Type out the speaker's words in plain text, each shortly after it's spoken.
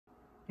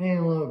Hey,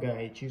 hello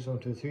guys,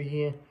 Choose123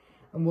 here,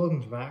 and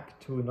welcome back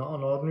to Not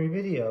an Ordinary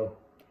video.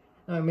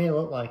 Now, it may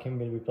look like I'm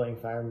going to be playing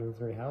Fire Emblem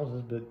Three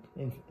Houses, but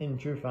in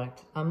true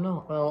fact, I'm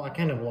not. Well, I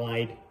kind of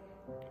lied.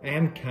 I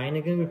am kind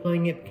of going to be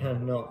playing it, but kind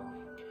of not.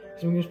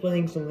 So I'm just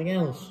playing something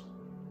else.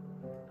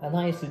 And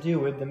that is to do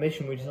with the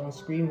mission which is on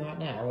screen right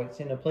now. It's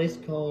in a place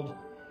called...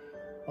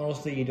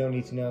 Honestly, you don't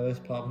need to know this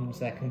apart from the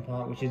second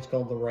part, which is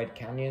called the Red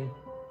Canyon.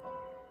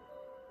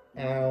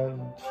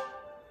 And...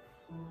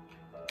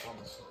 I'll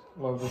just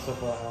load this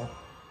up right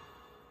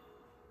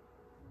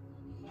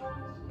now.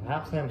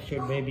 Perhaps I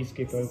should maybe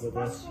skip over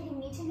this.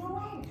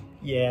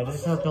 Yeah,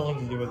 this has nothing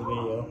to do with the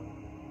video.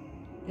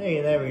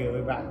 Hey, there we go,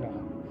 we're back now.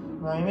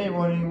 Now, you may be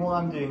wondering what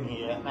I'm doing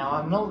here. Now,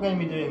 I'm not going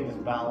to be doing this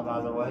battle,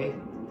 by the way.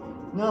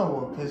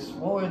 No, because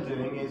what we're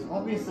doing is,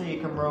 obviously you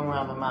can roam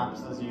around the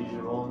maps as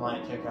usual and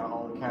like check out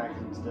all the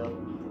characters and stuff.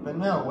 But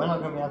no, we're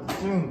not going to be able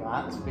to do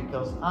that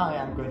because I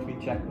am going to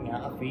be checking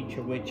out a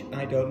feature which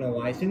I don't know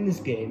why it's in this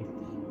game.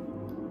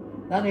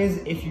 That is,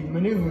 if you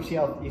maneuver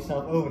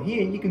yourself over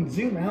here, you can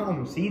zoom out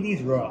and see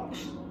these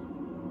rocks.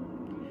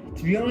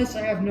 To be honest,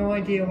 I have no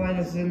idea why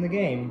this is in the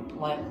game.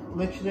 Like,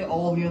 literally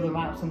all the other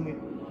maps in the...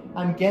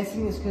 I'm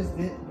guessing it's because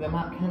the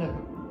map kind of...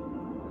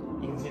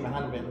 You can see my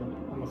hand a bit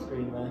on the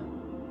screen there.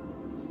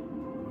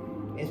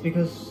 It's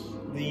because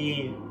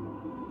the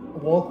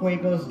walkway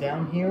goes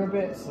down here a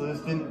bit, so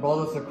this didn't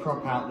bother to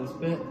crop out this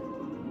bit.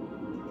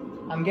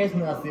 I'm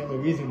guessing that's the only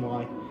reason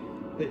why.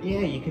 But yeah,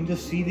 you can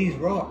just see these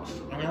rocks,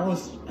 and I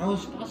was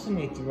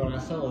fascinated when I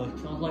saw this,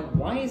 because I was like,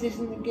 why is this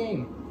in the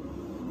game?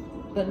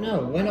 But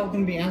no, we're not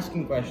going to be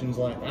asking questions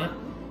like that.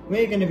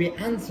 We're going to be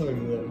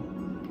answering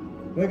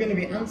them. We're going to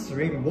be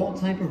answering what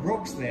type of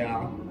rocks they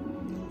are.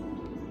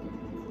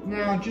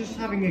 Now, just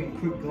having a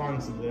quick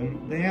glance at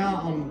them, they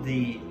are on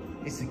the...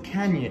 It's a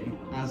canyon,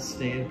 as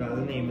stated by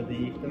the name of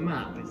the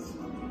map. It's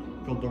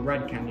called the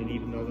Red Canyon,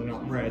 even though they're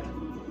not red.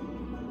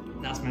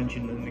 That's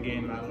mentioned in the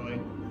game, by the way.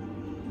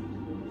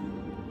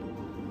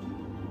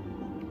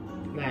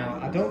 Now,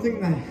 I don't think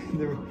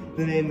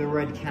the name the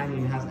Red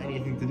Canyon has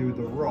anything to do with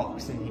the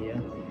rocks in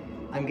here.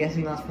 I'm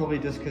guessing that's probably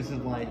just because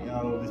of like,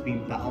 oh, there's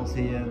been battles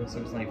here, so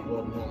it's like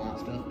blood and all that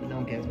stuff, but no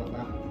one cares about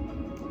that.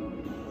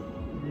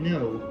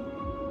 No,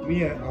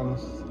 we are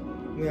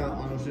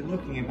honestly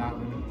looking about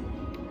them.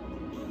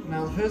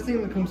 Now, the first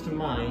thing that comes to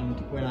mind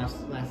when I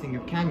think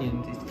of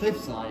canyons is cliff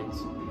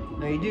sides.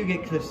 Now, you do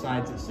get cliff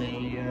sides at,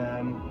 say,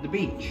 the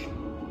beach.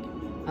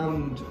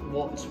 And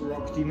what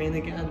rocks do you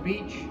mainly get at the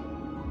beach?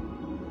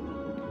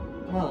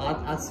 Well,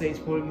 I'd say it's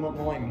probably more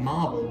like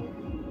marble.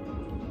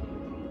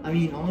 I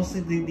mean,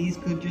 honestly, these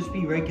could just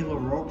be regular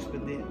rocks,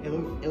 but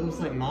it looks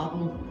like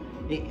marble.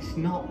 It's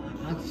not,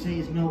 I'd say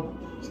it's not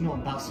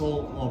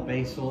basalt or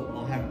basalt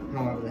or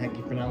however the heck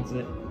you pronounce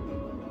it.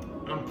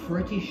 I'm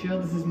pretty sure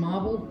this is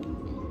marble.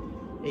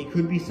 It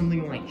could be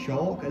something like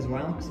chalk as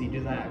well, because you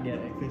do that again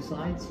at cliff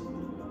sides.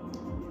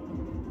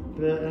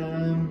 But,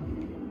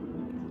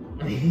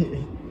 I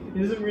mean, it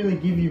doesn't really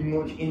give you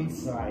much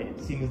insight,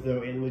 it seems as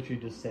though it literally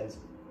just says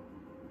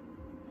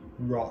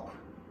rock.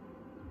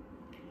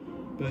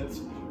 But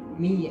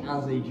me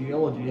as a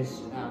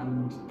geologist,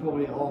 and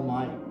probably all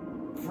my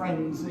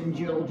friends in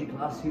geology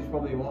class who's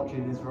probably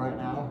watching this right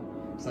now,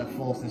 because I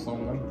forced this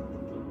on them,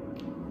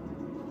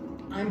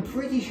 I'm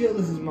pretty sure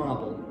this is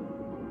marble.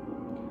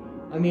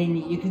 I mean,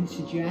 you can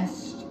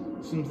suggest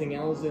something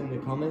else in the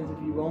comments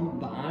if you want,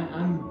 but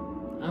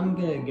I'm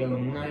gonna go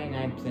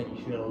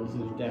 99% sure this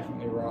is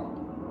definitely rock.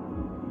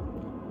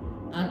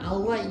 And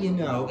I'll let you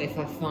know if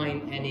I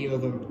find any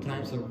other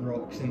types of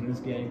rocks in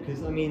this game,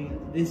 because I mean,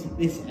 this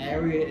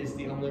area is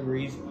the only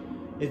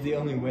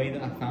way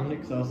that I found it,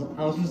 because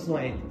I was just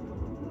like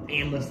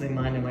aimlessly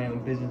minding my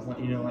own business, like,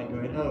 you know, like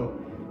going, oh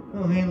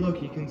hey,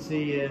 look, you can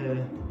see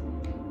a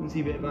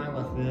bit of my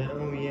left there.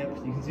 Oh yep,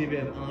 you can see a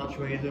bit of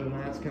archways over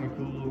there. That's kind of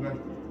cool.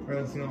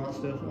 Referencing all that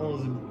stuff. Oh,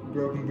 there's a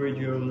broken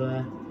bridge over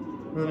there.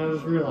 And then I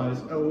just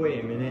realised, oh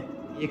wait a minute,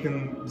 you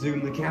can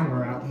zoom the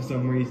camera out for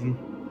some reason.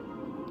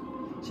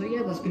 So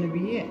yeah, that's gonna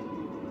be it.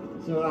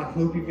 So I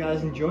hope you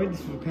guys enjoyed.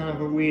 This was kind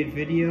of a weird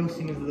video,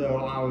 seeing as though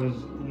I was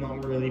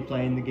not really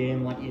playing the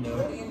game like, you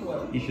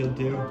know, you should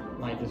do,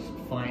 like just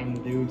fighting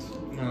the dudes.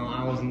 No,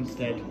 I was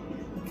instead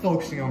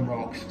focusing on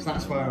rocks, because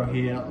that's why we're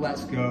here.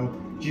 Let's go.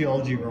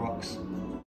 Geology rocks.